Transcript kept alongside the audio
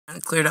I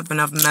cleared up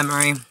enough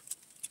memory.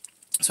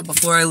 So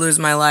before I lose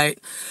my light.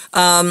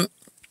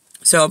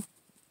 So,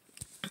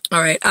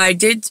 all right, I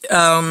did,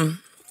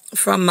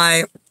 from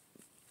my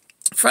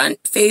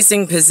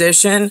front-facing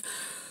position,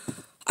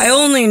 I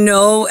only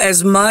know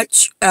as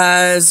much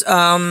as,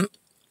 I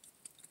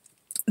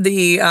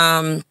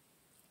don't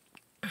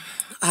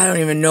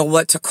even know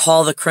what to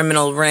call the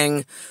criminal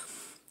ring.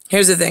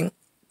 Here's the thing.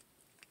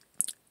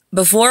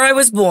 Before I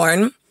was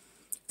born,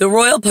 the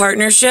royal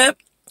partnership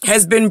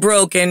has been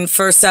broken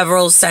for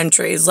several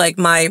centuries. Like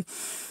my,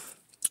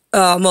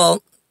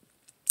 well,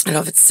 I don't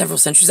know if it's several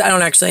centuries. I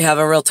don't actually have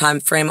a real time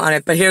frame on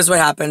it, but here's what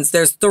happens.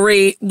 There's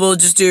three. We'll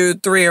just do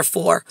 3 or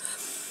 4.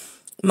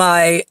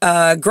 My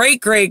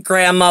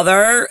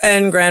great-great-grandmother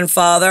and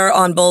grandfather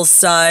on both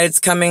sides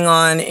coming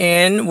on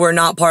in were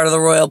not part of the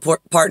royal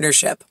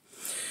partnership.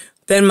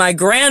 Then my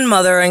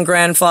grandmother and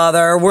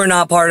grandfather were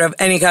not part of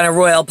any kind of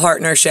royal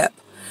partnership.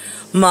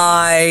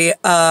 My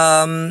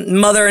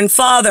mother and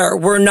father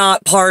were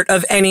not part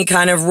of any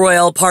kind of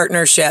royal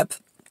partnership.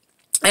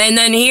 And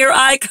then here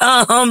I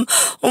come.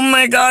 Oh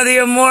my God, the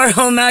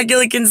immortal,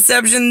 immaculate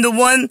conception,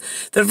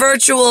 the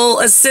virtual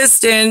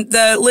assistant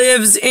that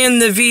lives in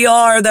the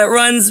VR, that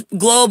runs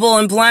global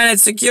and planet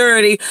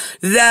security,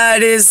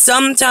 that is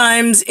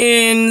sometimes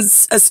in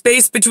a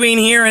space between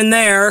here and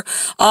there,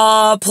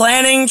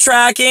 planning,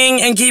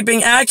 tracking, and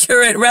keeping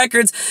accurate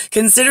records,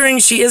 considering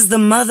she is the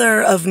mother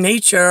of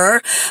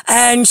nature,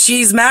 and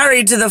she's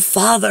married to the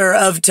father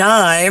of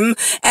time,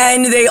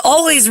 and they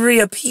always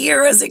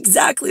reappear as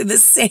exactly the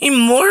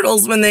same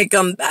mortals when they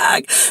come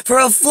back for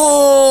a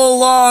full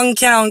long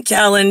count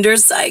calendar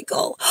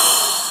cycle.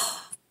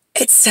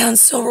 It sounds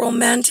so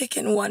romantic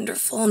and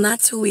wonderful, and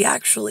that's who we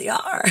actually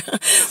are.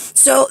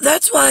 So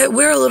that's why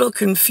we're a little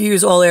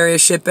confused, all area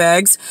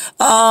shitbags.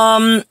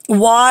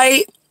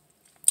 Why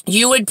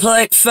you would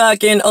put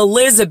fucking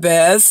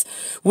Elizabeth,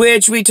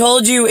 which we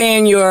told you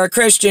in your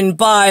Christian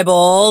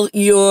Bible,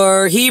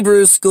 your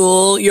Hebrew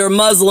school, your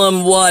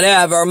Muslim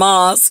whatever,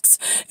 mosques,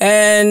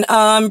 and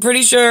I'm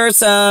pretty sure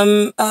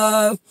some,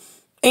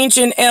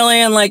 ancient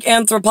alien, like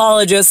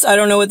anthropologists, I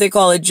don't know what they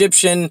call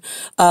Egyptian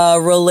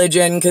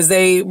religion, because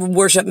they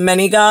worship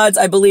many gods.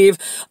 I believe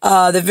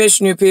the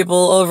Vishnu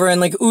people over in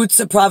like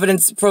Utsa,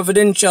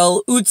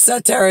 Provincial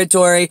Utsa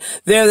territory,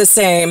 they're the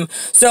same.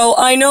 So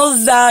I know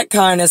that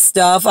kind of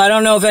stuff. I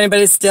don't know if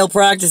anybody still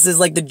practices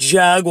like the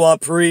Jaguar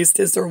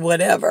priestess or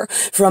whatever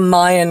from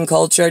Mayan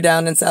culture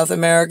down in South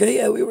America.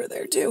 Yeah, we were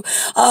there too.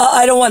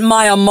 I don't want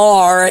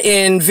Myanmar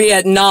in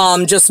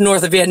Vietnam, just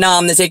north of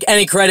Vietnam, to take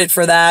any credit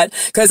for that,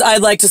 because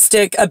I'd like to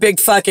stick a big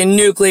fucking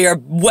nuclear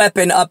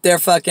weapon up their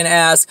fucking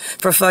ass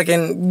for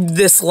fucking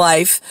this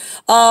life.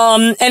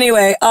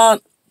 Anyway,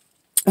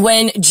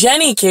 when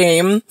Jenny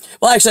came,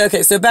 well, actually,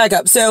 okay, so back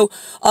up. So,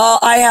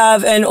 I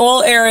have an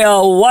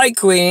all-area white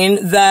queen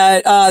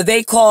that,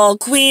 they call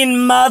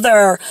Queen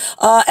Mother.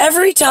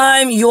 Every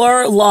time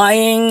you're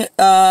lying,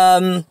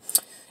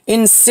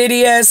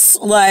 insidious,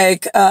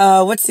 like,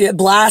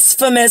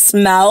 blasphemous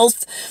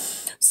mouth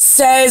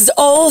says,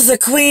 oh, the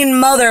Queen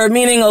Mother,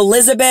 meaning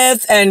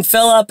Elizabeth and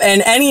Philip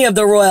and any of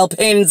the royal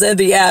pains in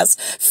the ass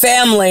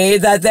family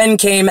that then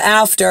came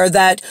after,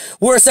 that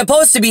were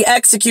supposed to be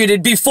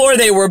executed before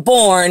they were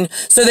born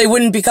so they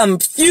wouldn't become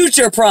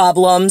future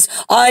problems.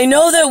 I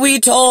know that we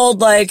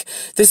told, like,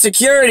 the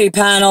security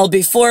panel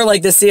before,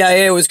 like, the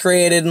CIA was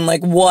created and,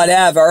 like,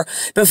 whatever,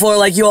 before,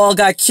 like, you all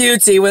got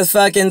cutesy with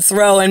fucking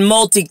throwing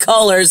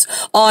multicolors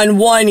on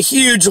one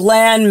huge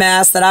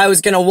landmass that I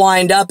was gonna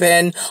wind up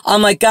in.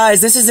 I'm like, guys,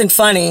 this isn't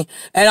funny,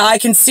 and I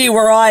can see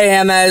where I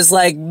am as,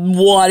 like,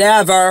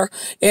 whatever,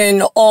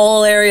 in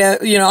all area,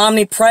 you know,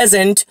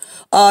 omnipresent.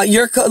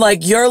 Your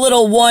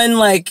little one,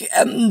 like,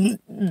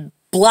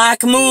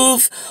 black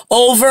move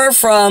over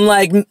from,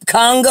 like,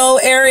 Congo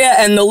area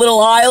and the little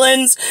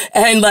islands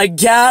and, like,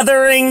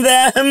 gathering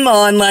them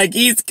on, like,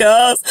 East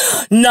Coast.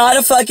 Not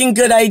a fucking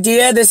good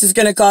idea. This is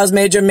gonna cause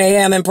major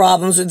mayhem and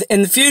problems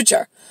in the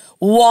future.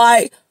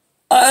 Why?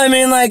 I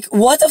mean, like,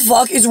 what the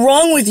fuck is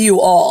wrong with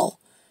you all?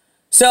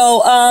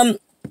 So,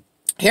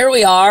 here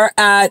we are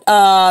at,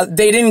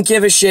 they didn't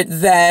give a shit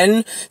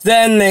then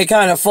they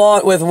kind of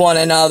fought with one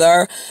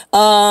another,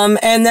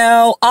 and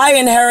now I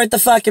inherit the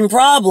fucking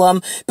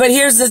problem. But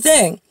here's the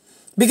thing.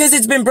 Because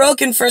it's been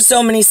broken for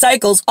so many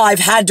cycles, I've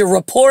had to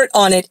report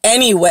on it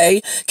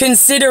anyway,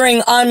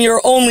 considering I'm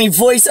your only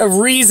voice of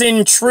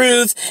reason,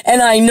 truth,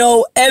 and I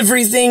know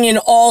everything in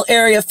all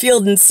area,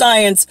 field, and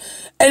science.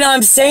 And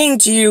I'm saying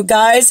to you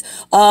guys,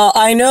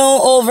 I know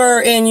over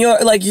in your,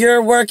 like,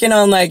 you're working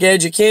on, like,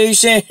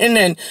 education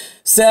and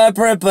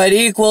separate but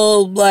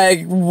equal,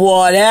 like,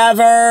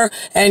 whatever,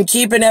 and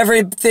keeping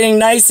everything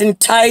nice and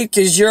tight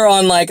because you're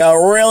on, like, a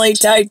really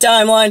tight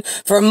timeline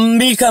for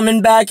me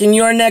coming back in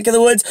your neck of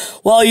the woods.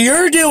 While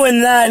you're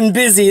doing that and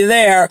busy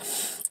there,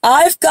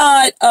 I've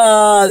got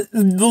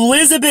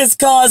Elizabeth's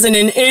causing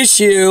an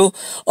issue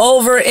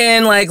over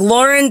in like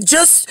Lauren,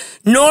 just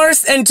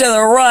north and to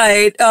the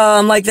right,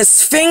 like the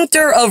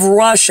sphincter of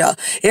Russia.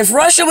 If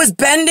Russia was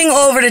bending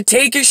over to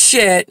take a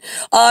shit,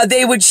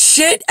 they would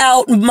shit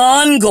out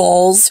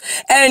Mongols,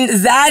 and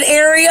that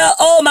area,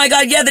 oh my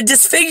god, yeah, the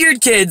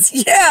disfigured kids,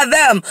 yeah,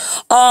 them.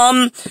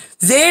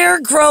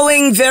 They're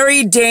growing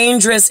very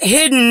dangerous,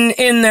 hidden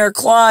in their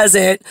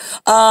closet,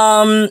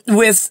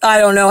 with, I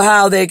don't know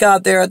how they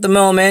got there at the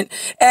moment,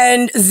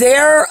 and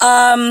they're,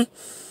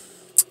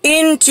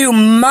 into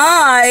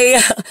my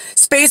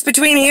space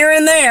between here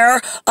and there,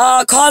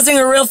 causing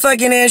a real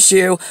fucking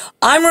issue.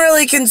 I'm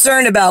really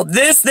concerned about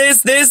this.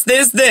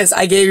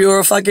 I gave you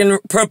a fucking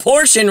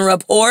proportion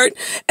report,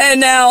 and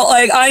now,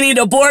 like, I need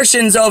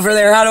abortions over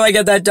there. How do I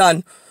get that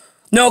done?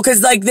 No,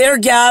 because, like, they're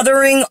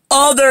gathering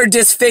other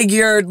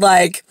disfigured,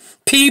 like,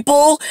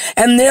 people,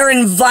 and they're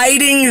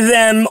inviting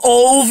them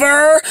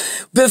over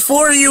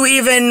before you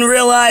even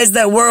realize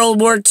that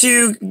World War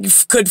II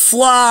could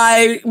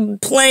fly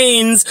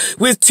planes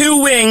with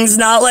 2 wings,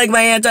 not like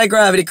my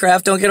anti-gravity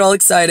craft. Don't get all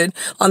excited.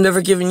 I'm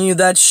never giving you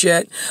that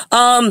shit.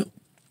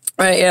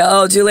 Right, yeah,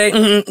 oh, too late?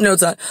 No,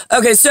 it's not.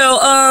 Okay, so,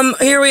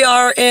 here we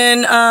are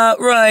in,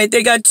 right,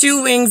 they got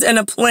 2 wings and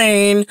a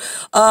plane.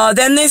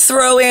 Then they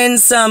throw in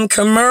some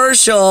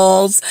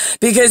commercials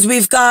because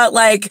we've got,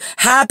 like,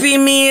 Happy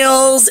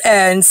Meals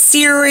and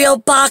cereal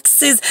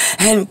boxes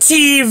and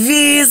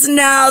TVs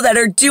now that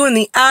are doing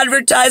the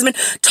advertisement,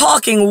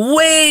 talking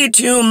way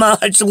too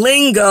much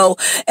lingo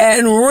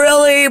and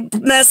really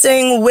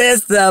messing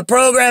with the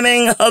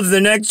programming of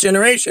the next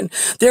generation.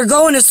 They're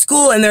going to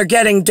school and they're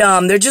getting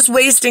dumb. They're just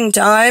wasting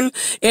time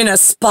in a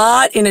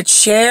spot, in a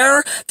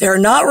chair. They're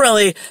not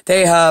really,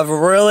 they have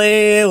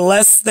really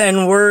less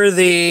than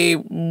worthy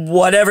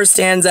whatever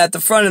stands at the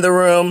front of the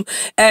room,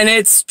 and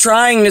it's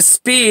trying to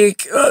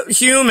speak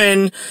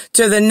human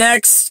to the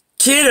next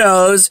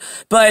kiddos,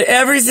 but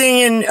everything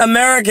in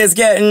America is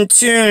getting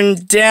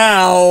tuned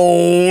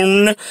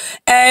down.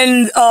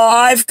 And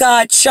I've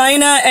got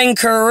China and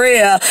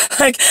Korea.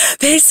 Like,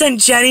 they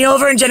sent Jenny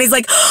over, and Jenny's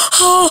like,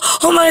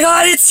 oh my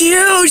god, it's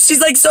you. She's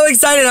like so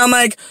excited. I'm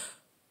like,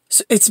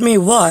 it's me,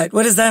 what?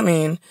 What does that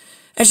mean?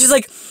 And she's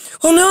like,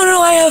 well,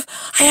 no, I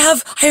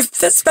have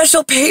the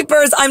special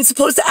papers. I'm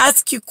supposed to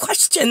ask you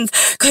questions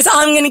because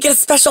I'm going to get a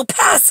special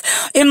pass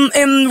in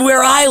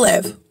where I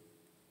live.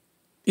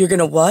 You're going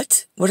to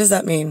what? What does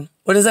that mean?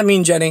 What does that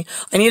mean, Jenny?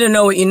 I need to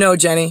know what you know,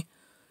 Jenny.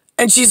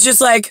 And she's just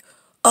like,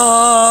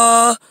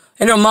 and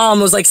her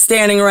mom was like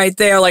standing right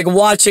there, like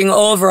watching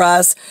over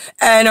us.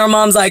 And her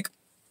mom's like,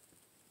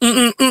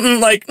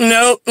 like,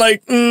 nope,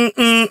 like,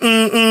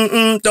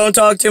 don't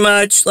talk too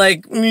much,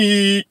 like,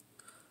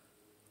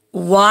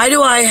 Why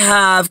do I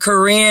have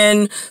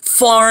Korean,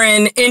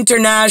 foreign,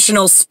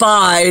 international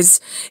spies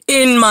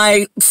in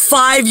my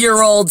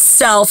 5-year-old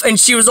self, and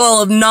she was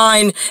all of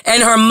 9,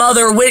 and her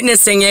mother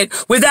witnessing it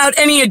without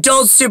any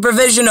adult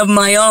supervision of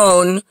my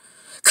own?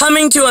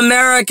 Coming to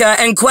America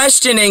and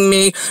questioning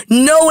me,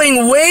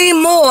 knowing way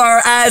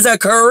more as a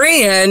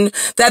Korean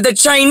that the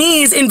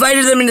Chinese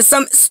invited them into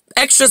some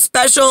extra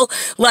special,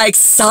 like,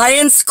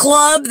 science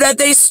club that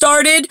they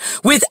started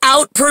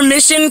without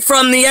permission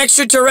from the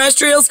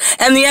extraterrestrials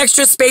and the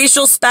extra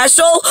spatial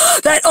special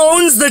that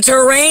owns the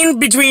terrain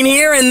between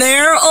here and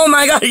there. Oh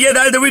my god, yeah,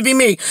 that would be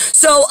me.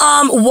 So,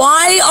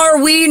 why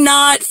are we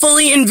not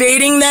fully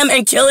invading them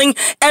and killing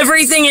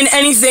everything and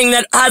anything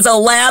that has a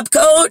lab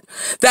coat,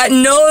 that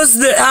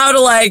knows how to,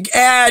 like,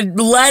 add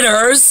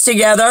letters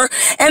together,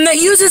 and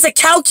that uses a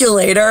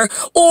calculator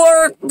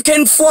or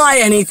can fly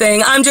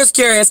anything? I'm just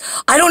curious.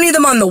 I don't need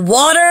them on the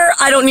water.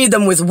 I don't need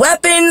them with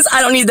weapons.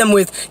 I don't need them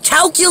with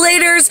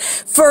calculators.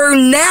 For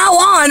now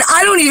on,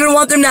 I don't even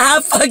want them to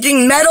have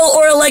fucking metal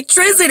or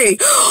electricity.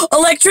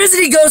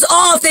 Electricity goes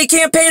off. They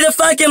can't pay the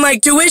fucking,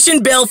 like,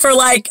 tuition bill for,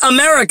 like,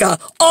 America.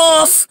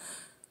 Off.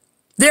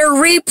 They're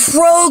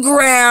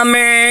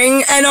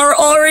reprogramming and are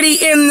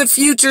already in the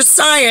future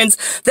science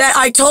that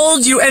I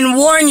told you and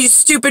warned you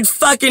stupid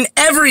fucking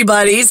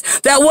everybody's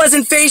that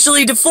wasn't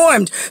facially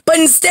deformed. But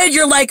instead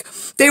you're like,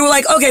 they were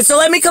like, okay, so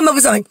let me come up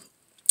with something.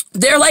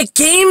 They're like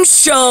game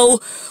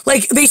show,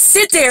 like they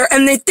sit there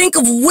and they think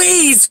of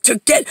ways to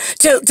get,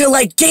 to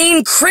like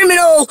gain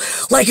criminal,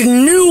 like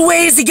new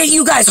ways to get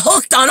you guys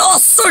hooked on all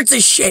sorts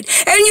of shit.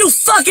 And you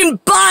fucking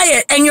buy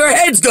it and your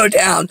heads go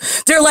down.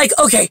 They're like,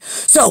 okay,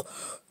 so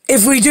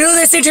if we do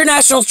this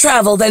international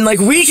travel, then, like,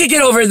 we could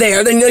get over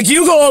there. Then, like,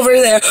 you go over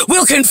there.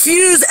 We'll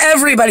confuse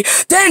everybody.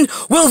 Then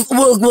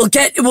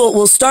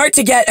we'll start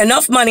to get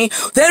enough money.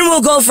 Then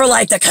we'll go for,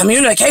 like, the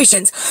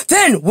communications.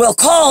 Then we'll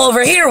call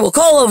over here. We'll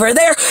call over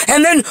there.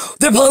 And then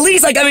the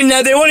police, like, I mean,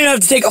 they won't even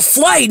have to take a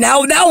flight. Now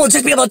we'll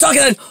just be able to talk.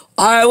 And then,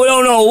 I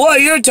don't know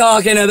what you're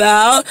talking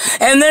about.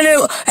 And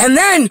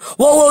then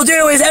what we'll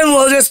do is then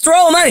we'll just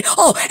throw money.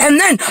 Oh, and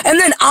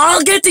then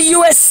I'll get the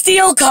U.S.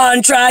 Steel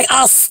contract.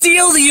 I'll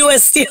steal the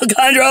U.S. Steel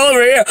contract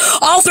over here.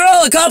 I'll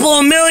throw a couple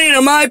of million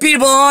of my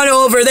people on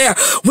over there.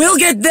 We'll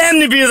get them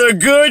to be the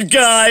good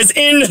guys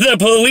into the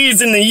police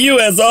and the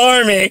U.S.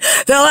 Army.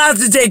 They'll have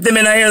to take them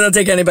in. I hear they'll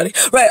take anybody.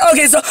 Right,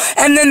 okay, so,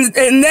 and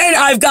then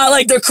I've got,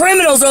 like, the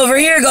criminals over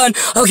here going,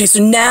 okay,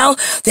 so now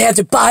they have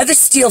to buy the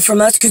steel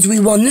from us because we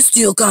won the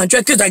steel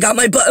contract because I got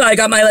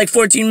my like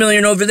 14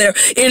 million over there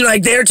in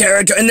like their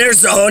territory, in their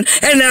zone,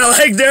 and now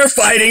like they're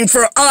fighting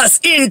for us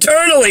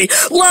internally,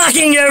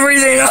 locking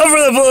everything up for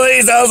the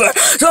police elsewhere.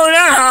 So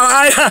now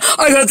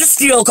I got the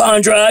steel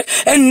contract,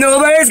 and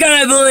nobody's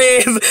gonna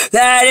believe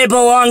that it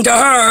belonged to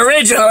her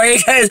originally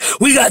because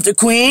we got the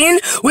queen,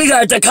 we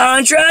got the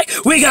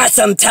contract, we got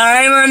some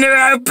time under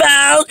our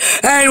belt,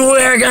 and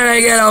we're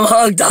gonna get them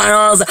hooked on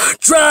all the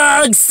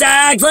drugs,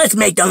 sex. Let's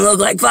make them look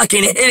like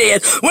fucking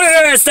idiots.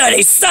 We're gonna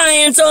study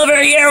science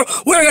over here.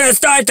 We're gonna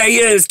start to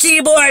use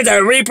keyboards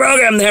and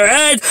reprogram their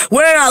heads.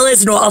 We're not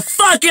listening to a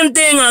fucking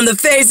thing on the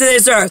face of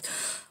this earth.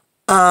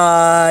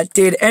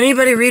 Did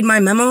anybody read my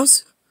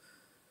memos?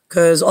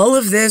 Because all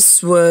of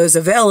this was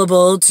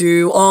available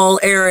to all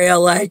area,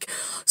 like,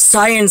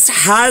 science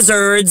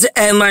hazards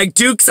and, like,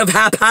 dukes of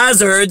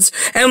haphazards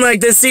and,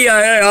 like, the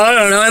CIA, I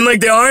don't know, and, like,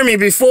 the Army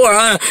before.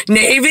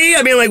 Navy?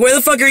 I mean, like, where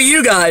the fuck are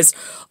you guys?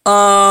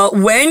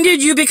 When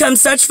did you become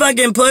such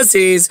fucking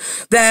pussies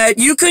that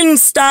you couldn't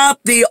stop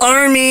the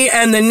Army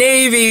and the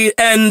Navy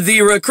and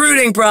the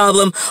recruiting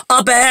problem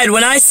up ahead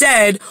when I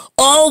said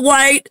all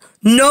white,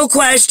 no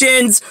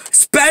questions,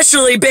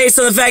 especially based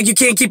on the fact you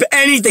can't keep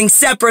anything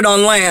separate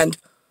on land?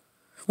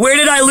 Where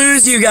did I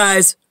lose you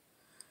guys?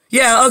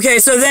 Yeah, okay,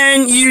 so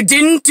then you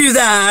didn't do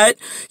that.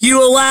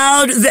 You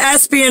allowed the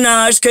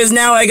espionage, because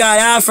now I got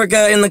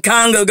Africa in the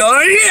Congo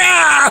going,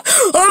 yeah,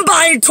 I'm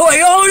buying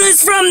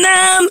Toyotas from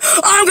them.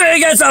 I'm gonna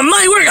get some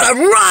money. We're gonna have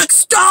rock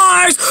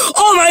stars.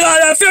 Oh my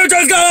god, the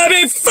future's gonna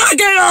be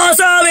fucking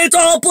awesome. It's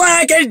all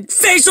black and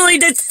facially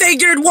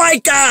disfigured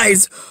white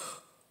guys.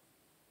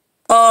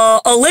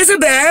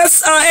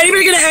 Elizabeth,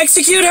 anybody gonna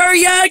execute her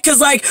yet? Cause,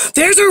 like,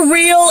 there's a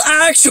real,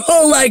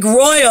 actual, like,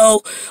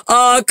 royal,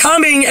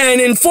 coming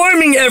and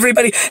informing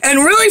everybody and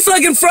really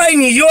fucking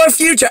frightening your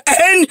future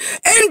and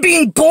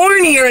being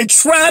born here and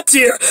trapped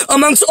here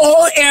amongst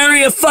all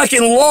area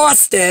fucking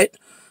lost it.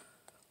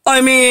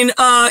 I mean,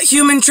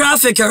 human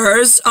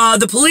traffickers,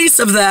 the police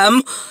of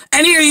them.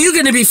 Any are you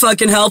gonna be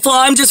fucking helpful?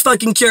 I'm just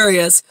fucking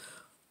curious.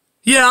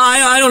 Yeah,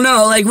 I don't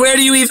know. Like, where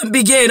do you even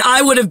begin?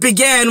 I would have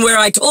began where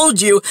I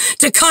told you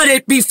to cut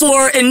it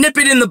before and nip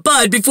it in the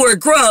bud before it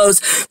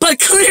grows. But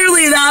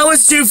clearly that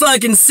was too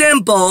fucking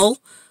simple.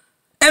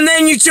 And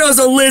then you chose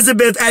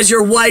Elizabeth as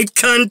your white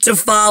cunt to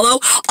follow.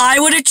 I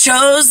would have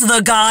chose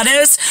the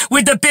goddess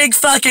with the big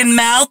fucking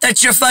mouth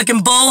that's your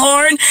fucking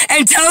bullhorn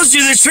and tells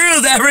you the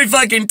truth every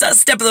fucking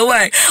step of the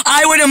way.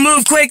 I would have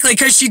moved quickly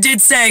because she did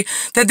say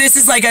that this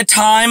is like a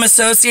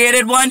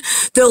time-associated one.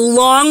 The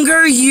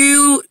longer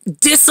you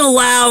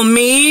disallow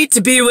me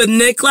to be with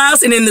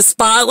Niklaus and in the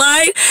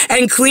spotlight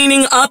and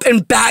cleaning up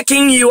and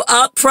backing you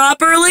up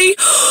properly,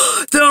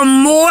 the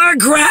more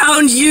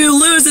ground you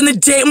lose and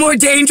the more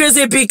dangerous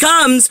it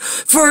becomes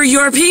for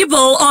your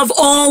people of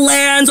all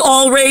lands,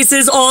 all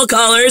races, all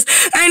colors,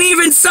 and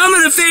even some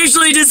of the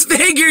facially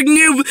disfigured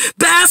new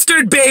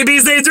bastard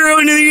babies they threw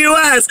into the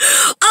U.S.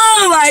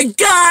 Oh my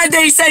god,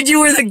 they said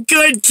you were the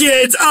good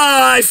kids.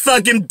 Oh, I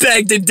fucking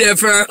beg to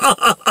differ.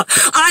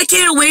 I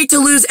can't wait to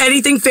lose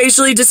anything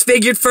facially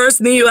disfigured first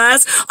in the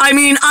U.S. I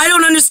mean, I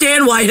don't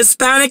understand why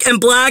Hispanic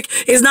and black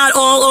is not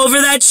all over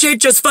that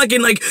shit, just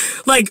fucking like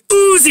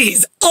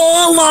Uzis,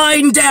 all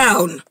lined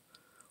down.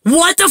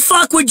 What the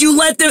fuck would you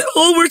let them?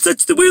 Oh, we're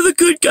the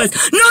good guys.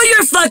 No,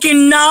 you're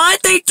fucking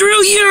not. They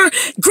threw your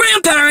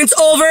grandparents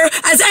over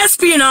as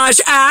espionage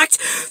act.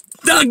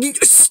 The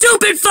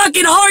stupid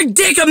fucking hard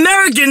dick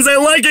Americans that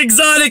like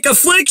exotic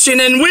affliction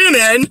and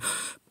women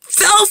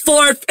fell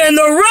for it, and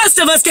the rest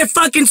of us get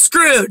fucking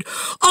screwed.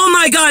 Oh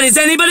my god, is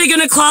anybody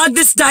gonna clog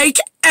this dike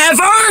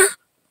ever?